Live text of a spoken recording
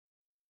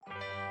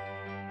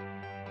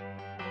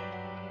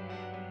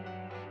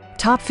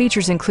Top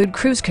features include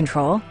cruise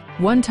control,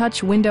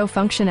 one-touch window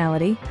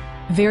functionality,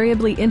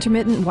 variably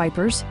intermittent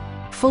wipers,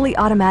 fully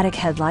automatic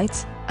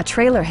headlights, a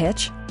trailer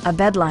hitch, a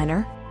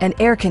bedliner, and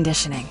air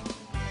conditioning.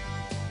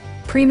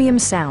 Premium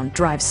sound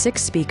drives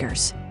 6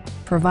 speakers,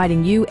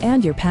 providing you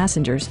and your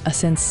passengers a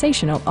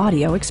sensational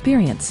audio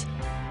experience.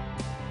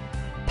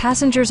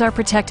 Passengers are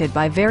protected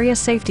by various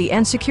safety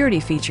and security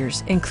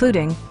features,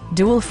 including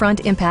dual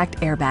front impact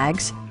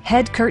airbags,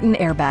 head curtain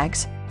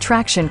airbags,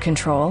 traction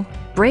control,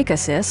 brake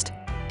assist,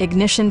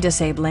 ignition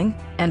disabling,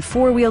 and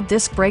 4-wheel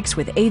disc brakes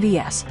with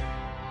ABS.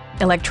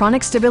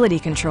 Electronic stability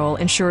control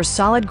ensures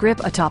solid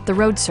grip atop the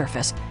road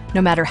surface,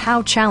 no matter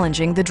how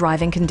challenging the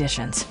driving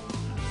conditions.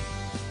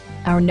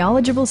 Our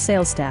knowledgeable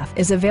sales staff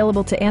is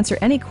available to answer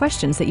any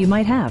questions that you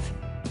might have.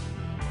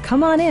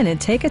 Come on in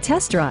and take a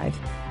test drive.